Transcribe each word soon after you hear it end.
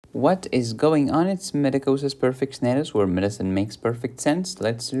What is going on? It's Medicosis Perfect Status, where medicine makes perfect sense.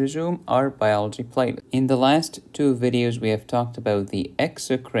 Let's resume our biology playlist. In the last two videos, we have talked about the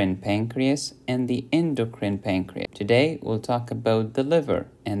exocrine pancreas and the endocrine pancreas. Today, we'll talk about the liver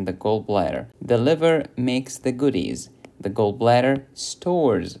and the gallbladder. The liver makes the goodies. The gallbladder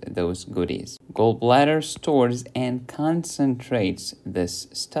stores those goodies. Gallbladder stores and concentrates this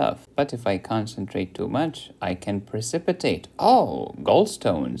stuff. But if I concentrate too much, I can precipitate,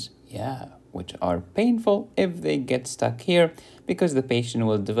 gallstones. Yeah, which are painful if they get stuck here, because the patient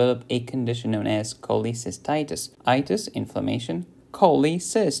will develop a condition known as cholecystitis. Itis, inflammation.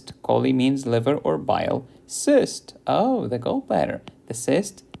 Cholecyst. Chole means liver or bile. Cyst. The gallbladder. The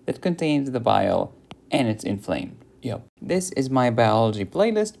cyst that contains the bile and it's inflamed. Yep. This is my biology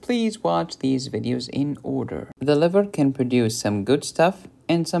playlist. Please watch these videos in order. The liver can produce some good stuff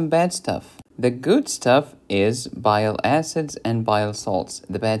and some bad stuff. The good stuff is bile acids and bile salts.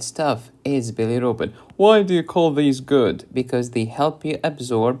 The bad stuff is bilirubin. Why do you call these good? Because they help you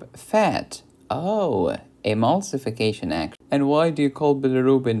absorb fat. Emulsification action. And why do you call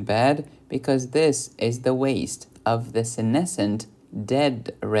bilirubin bad? Because this is the waste of the senescent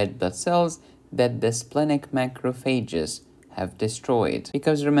dead red blood cells that the splenic macrophages have destroyed.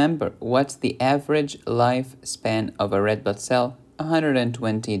 Because remember, what's the average lifespan of a red blood cell?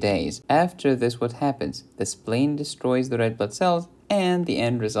 120 days. After this, what happens? The spleen destroys the red blood cells, and the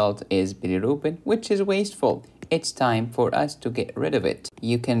end result is bilirubin, which is wasteful. It's time for us to get rid of it.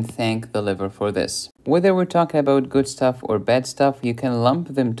 You can thank the liver for this. Whether we're talking about good stuff or bad stuff, you can lump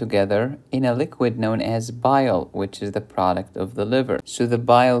them together in a liquid known as bile, which is the product of the liver. So the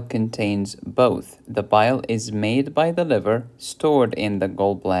bile contains both. The bile is made by the liver, stored in the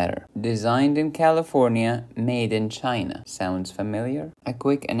gallbladder. Designed in California, made in China. Sounds familiar? A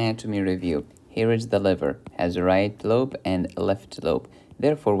quick anatomy review. Here is the liver. Has a right lobe and left lobe.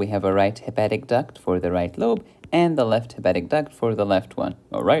 Therefore, we have a right hepatic duct for the right lobe and the left hepatic duct for the left one.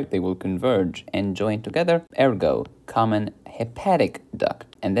 Alright, they will converge and join together, ergo, common hepatic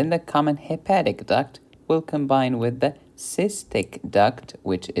duct. And then the common hepatic duct will combine with the cystic duct,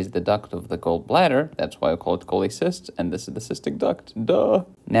 which is the duct of the gallbladder. That's why I call it cholecyst, and this is the cystic duct. Duh!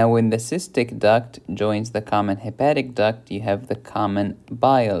 Now, when the cystic duct joins the common hepatic duct, you have the common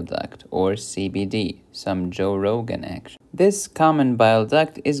bile duct, or CBD, some Joe Rogan action. This common bile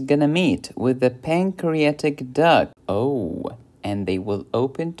duct is gonna meet with the pancreatic duct. And they will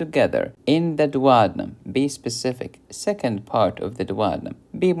open together in the duodenum. Be specific. Second part of the duodenum.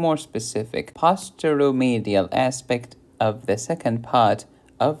 Be more specific. Posteromedial aspect of the second part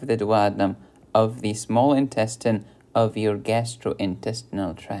of the duodenum of the small intestine of your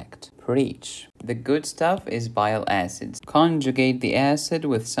gastrointestinal tract. Preach. The good stuff is bile acids. Conjugate the acid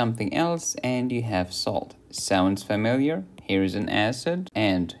with something else and you have salt. Sounds familiar? Here is an acid,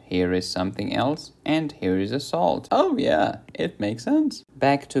 and here is something else, and here is a salt. Oh yeah, it makes sense.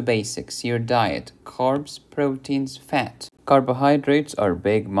 Back to basics, your diet. Carbs, proteins, fat. Carbohydrates are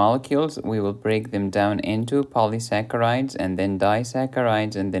big molecules. We will break them down into polysaccharides, and then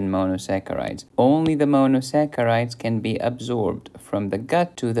disaccharides, and then monosaccharides. Only the monosaccharides can be absorbed from the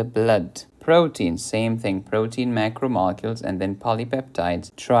gut to the blood. Protein, same thing, protein macromolecules, and then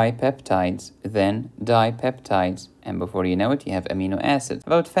polypeptides, tripeptides, then dipeptides, and before you know it, you have amino acids.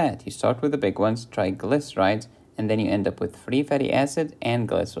 About fat, you start with the big ones, triglycerides, and then you end up with free fatty acid and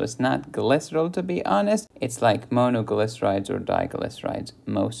glycerol. It's not glycerol, to be honest. It's like monoglycerides or diglycerides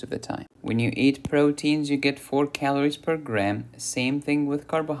most of the time. When you eat proteins, you get 4 calories per gram. Same thing with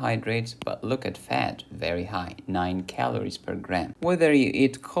carbohydrates, but look at fat, very high, 9 calories per gram. Whether you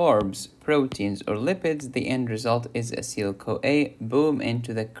eat carbs, proteins, or lipids, the end result is acetyl-CoA, boom,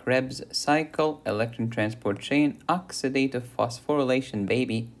 into the Krebs cycle, electron transport chain, oxidative phosphorylation,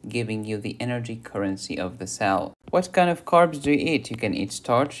 baby, giving you the energy currency of the cell. What kind of carbs do you eat? You can eat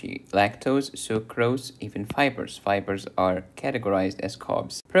starch, lactose, sucrose, even fibers. Fibers are categorized as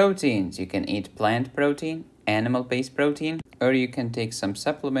carbs. Proteins, you can eat plant protein, animal-based protein, or you can take some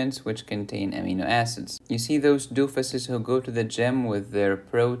supplements which contain amino acids. You see those doofuses who go to the gym with their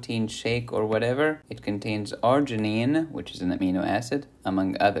protein shake or whatever? It contains arginine, which is an amino acid,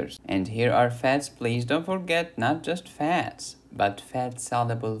 among others. And here are fats. Please don't forget, not just fats, but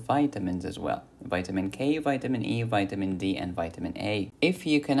fat-soluble vitamins as well. Vitamin K, vitamin E, vitamin D, and vitamin A. If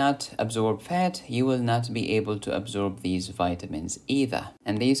you cannot absorb fat, you will not be able to absorb these vitamins either.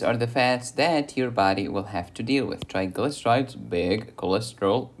 And these are the fats that your body will have to deal with. Triglycerides, big.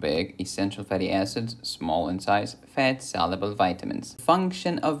 Cholesterol, big. Essential fatty acids, small in size. Fat-soluble vitamins.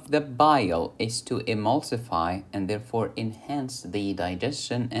 Function of the bile is to emulsify and therefore enhance the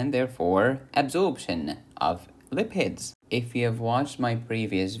digestion and therefore absorption of lipids. If you have watched my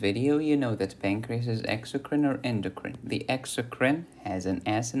previous video, you know that pancreas is exocrine or endocrine. The exocrine has an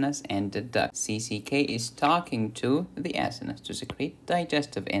acinus and a duct. CCK is talking to the acinus to secrete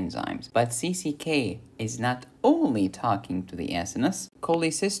digestive enzymes. But CCK is not only talking to the acinus.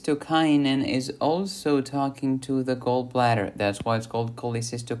 Cholecystokinin is also talking to the gallbladder. That's why it's called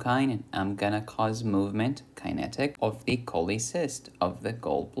cholecystokinin. I'm gonna cause movement, kinetic, of the cholecyst of the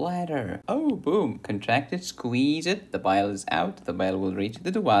gallbladder. Oh, boom. Contract it, squeeze it. The bile is out. The bile will reach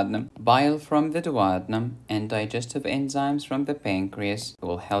the duodenum. Bile from the duodenum and digestive enzymes from the pancreas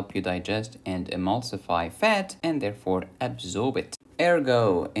will help you digest and emulsify fat and therefore absorb it.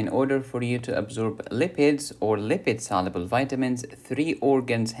 Ergo, in order for you to absorb lipids or lipid-soluble vitamins, 3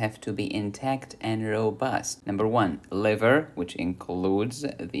 organs have to be intact and robust. Number 1, liver, which includes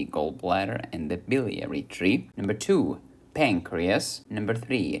the gallbladder and the biliary tree. Number 2, pancreas. Number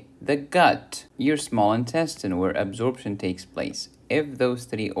 3, the gut, your small intestine where absorption takes place. If those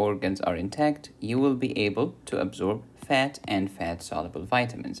 3 organs are intact, you will be able to absorb fat and fat-soluble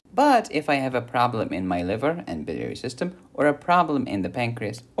vitamins. But if I have a problem in my liver and biliary system, or a problem in the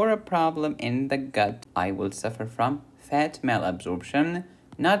pancreas, or a problem in the gut, I will suffer from fat malabsorption.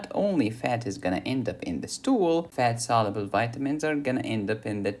 Not only fat is gonna end up in the stool, fat-soluble vitamins are gonna end up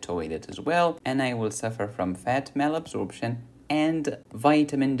in the toilet as well, and I will suffer from fat malabsorption and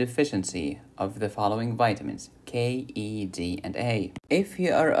vitamin deficiency of the following vitamins: K, E, D, and A. If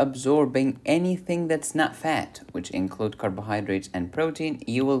you are absorbing anything that's not fat, which include carbohydrates and protein,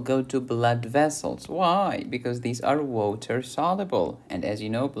 you will go to blood vessels. Why? Because these are water soluble. And as you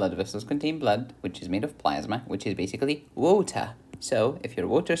know, blood vessels contain blood, which is made of plasma, which is basically water. So if you're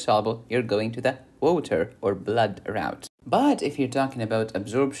water soluble, you're going to the water or blood route. But if you're talking about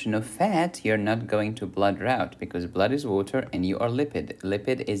absorption of fat, you're not going to blood route because blood is water and you are lipid.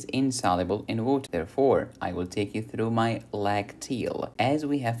 Lipid is insoluble in water. Therefore, I will take you through my lacteal, as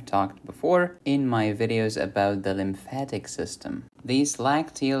we have talked before in my videos about the lymphatic system. These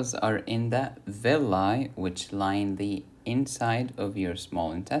lacteals are in the villi, which line the inside of your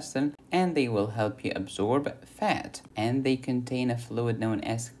small intestine, and they will help you absorb fat, and they contain a fluid known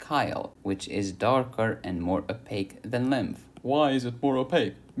as chyle, which is darker and more opaque than lymph. Why is it more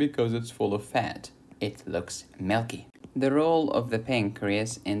opaque? Because it's full of fat. It looks milky. The role of the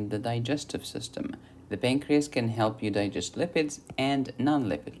pancreas in the digestive system. The pancreas can help you digest lipids and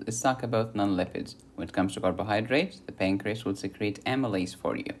non-lipids. Let's talk about non-lipids. When it comes to carbohydrates, the pancreas will secrete amylase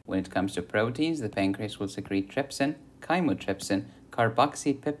for you. When it comes to proteins, the pancreas will secrete trypsin, chymotrypsin,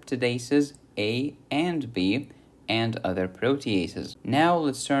 carboxypeptidases A and B, and other proteases. Now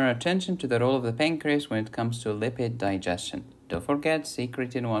let's turn our attention to the role of the pancreas when it comes to lipid digestion. Don't forget,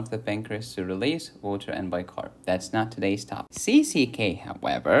 secretin wants the pancreas to release water and bicarb. That's not today's topic. CCK,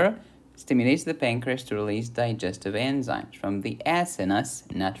 however, stimulates the pancreas to release digestive enzymes from the acinus,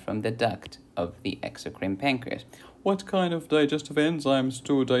 not from the duct of the exocrine pancreas. What kind of digestive enzymes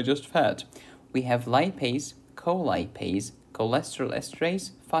to digest fat? We have lipase, colipase, cholesterol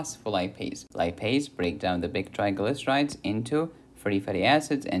esterase, phospholipase. Lipase break down the big triglycerides into free fatty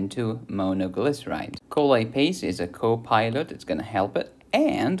acids and to monoglycerides. Colipase is a co-pilot, it's gonna help it.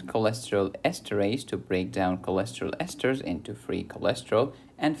 And cholesterol esterase to break down cholesterol esters into free cholesterol,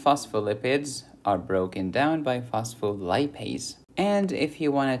 and phospholipids are broken down by phospholipase. And if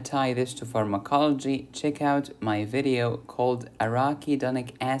you want to tie this to pharmacology, check out my video called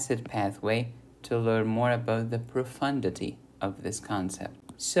Arachidonic Acid Pathway to learn more about the profundity of this concept.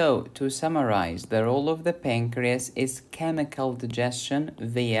 So, to summarize, the role of the pancreas is chemical digestion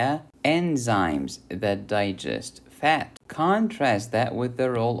via enzymes that digest fat. Contrast that with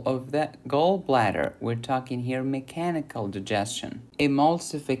the role of the gallbladder. We're talking here mechanical digestion.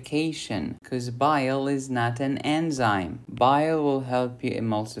 Emulsification, because bile is not an enzyme. Bile will help you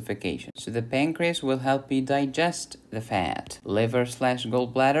emulsification. So the pancreas will help you digest the fat.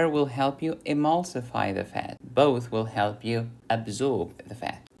 Liver/gallbladder will help you emulsify the fat. Both will help you absorb the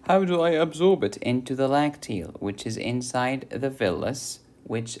fat. How do I absorb it? Into the lacteal, which is inside the villus,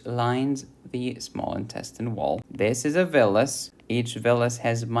 which lines the small intestine wall. This is a villus. Each villus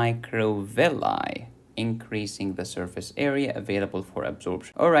has microvilli, increasing the surface area available for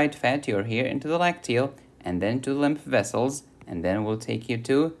absorption. Alright, fat, you're here into the lacteal, and then to lymph vessels, and then we'll take you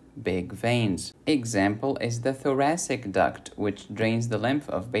to big veins. Example is the thoracic duct, which drains the lymph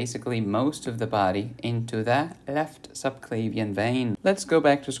of basically most of the body into the left subclavian vein. Let's go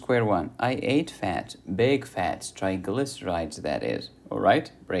back to square one. I ate fat, big fats, triglycerides that is.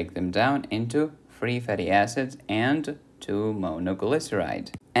 Alright, break them down into free fatty acids and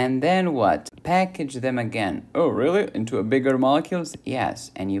monoglyceride. And then what? Package them again. Oh, really? Into a bigger molecules?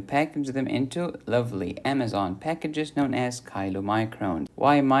 Yes, and you package them into lovely Amazon packages known as chylomicrons.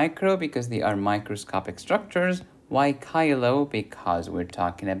 Why micro? Because they are microscopic structures. Why chylo? Because we're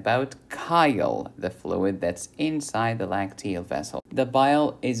talking about chyle, the fluid that's inside the lacteal vessel. The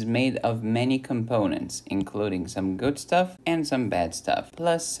bile is made of many components, including some good stuff and some bad stuff,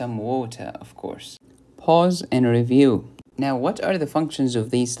 plus some water, of course. Pause and review. Now, what are the functions of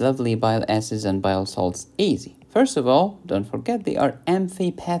these lovely bile acids and bile salts? Easy. First of all, don't forget they are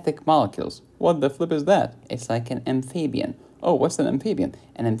amphipathic molecules. What the flip is that? It's like an amphibian. Oh, what's an amphibian?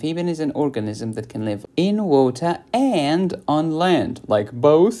 An amphibian is an organism that can live in water and on land. Like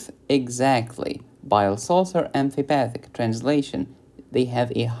both? Exactly. Bile salts are amphipathic. Translation: they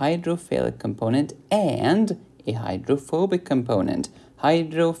have a hydrophilic component and a hydrophobic component.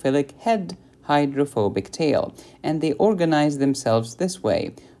 Hydrophilic head, hydrophobic tail. And they organize themselves this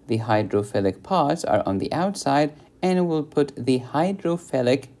way. The hydrophilic parts are on the outside, and we'll put the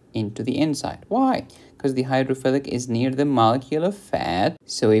hydrophilic into the inside. Why? Because the hydrophilic is near the molecule of fat,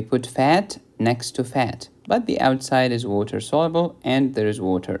 so we put fat next to fat. But the outside is water soluble, and there is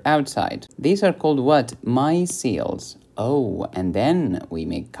water outside. These are called what? Micelles. Oh, and then we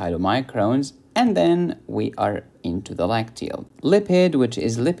make chylomicrons, and then we are into the lacteal. Lipid, which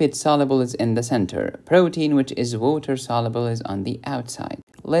is lipid soluble, is in the center. Protein, which is water soluble, is on the outside.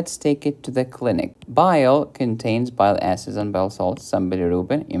 Let's take it to the clinic. Bile contains bile acids and bile salts, some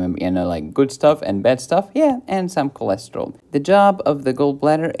bilirubin, like good stuff and bad stuff, yeah, and some cholesterol. The job of the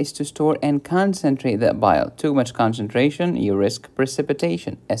gallbladder is to store and concentrate that bile. Too much concentration, you risk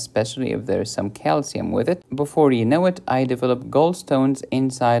precipitation, especially if there is some calcium with it. Before you know it, I develop gallstones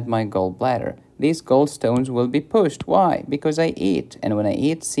inside my gallbladder. These gallstones will be pushed. Why? Because I eat, and when I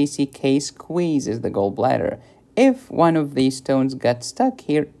eat, CCK squeezes the gallbladder. If one of these stones got stuck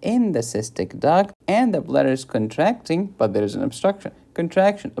here in the cystic duct and the bladder is contracting, but there is an obstruction,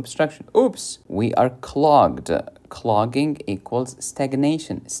 contraction, obstruction, oops, we are clogged. Clogging equals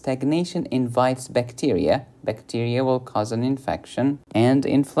stagnation. Stagnation invites bacteria. Bacteria will cause an infection and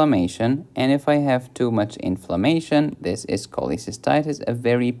inflammation. And if I have too much inflammation, this is cholecystitis, a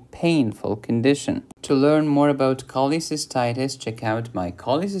very painful condition. To learn more about cholecystitis, check out my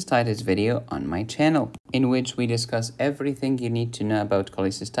cholecystitis video on my channel, in which we discuss everything you need to know about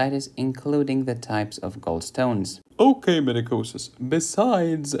cholecystitis, including the types of gallstones. Okay, medicosis.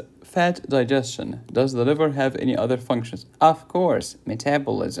 Besides fat digestion, does the liver have any other functions? Of course,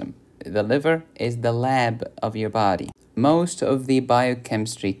 metabolism. The liver is the lab of your body. Most of the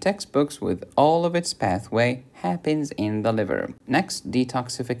biochemistry textbooks with all of its pathway happens in the liver. Next,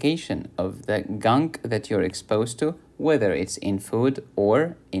 detoxification of the gunk that you're exposed to, whether it's in food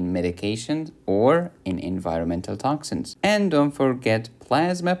or in medications or in environmental toxins. And don't forget,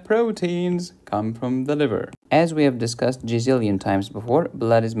 plasma proteins come from the liver. As we have discussed gazillion times before,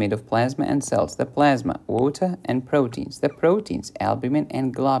 blood is made of plasma and cells. The plasma, water, and proteins. The proteins, albumin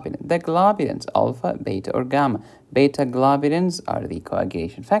and globulin. The globulins, alpha, beta, or gamma. Beta globulins are the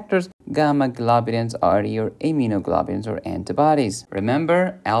coagulation factors. Gamma globulins are your immunoglobulins or antibodies.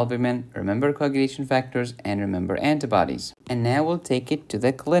 Remember albumin, remember coagulation factors, and remember antibodies. And now we'll take it to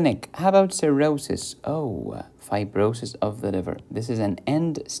the clinic. How about cirrhosis? Oh, fibrosis of the liver. This is an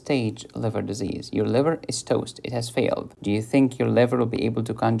end-stage liver disease. Your liver is toast. It has failed. Do you think your liver will be able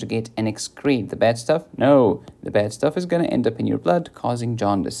to conjugate and excrete the bad stuff? No. The bad stuff is going to end up in your blood, causing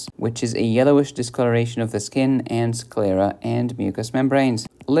jaundice, which is a yellowish discoloration of the skin and sclera and mucous membranes.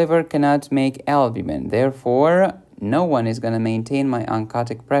 Liver cannot make albumin. Therefore, no one is going to maintain my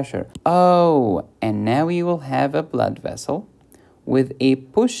oncotic pressure. Oh, and now you will have a blood vessel with a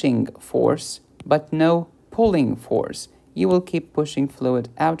pushing force, but no pulling force. You will keep pushing fluid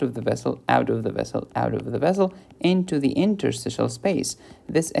out of the vessel, out of the vessel, out of the vessel, into the interstitial space.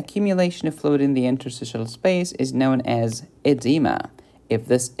 This accumulation of fluid in the interstitial space is known as edema. If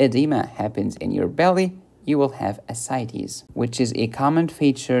this edema happens in your belly, you will have ascites, which is a common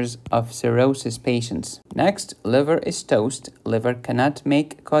feature of cirrhosis patients. Next, liver is toast. Liver cannot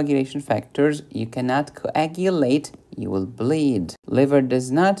make coagulation factors. You cannot coagulate. You will bleed. Liver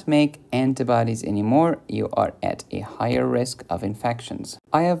does not make antibodies anymore. You are at a higher risk of infections.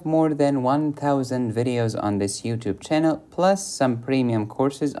 I have more than 1,000 videos on this YouTube channel, plus some premium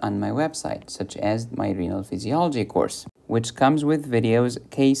courses on my website, such as my renal physiology course, which comes with videos,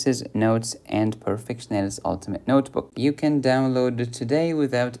 cases, notes, and Perfectionist's Ultimate Notebook. You can download it today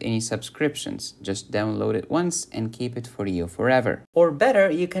without any subscriptions. Just download it once and keep it for you forever. Or better,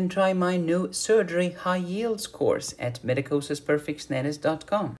 you can try my new Surgery High Yields course at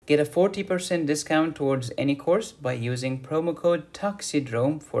medicosisperfectionalis.com. Get a 40% discount towards any course by using promo code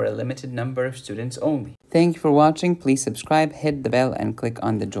TOXIDROME for a limited number of students only. Thank you for watching. Please subscribe, hit the bell, and click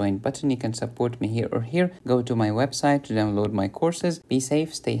on the join button. You can support me here or here. Go to my website to download my courses. Be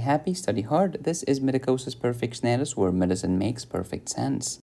safe, stay happy, study hard. This is Medicosis Perfectionalis, where medicine makes perfect sense.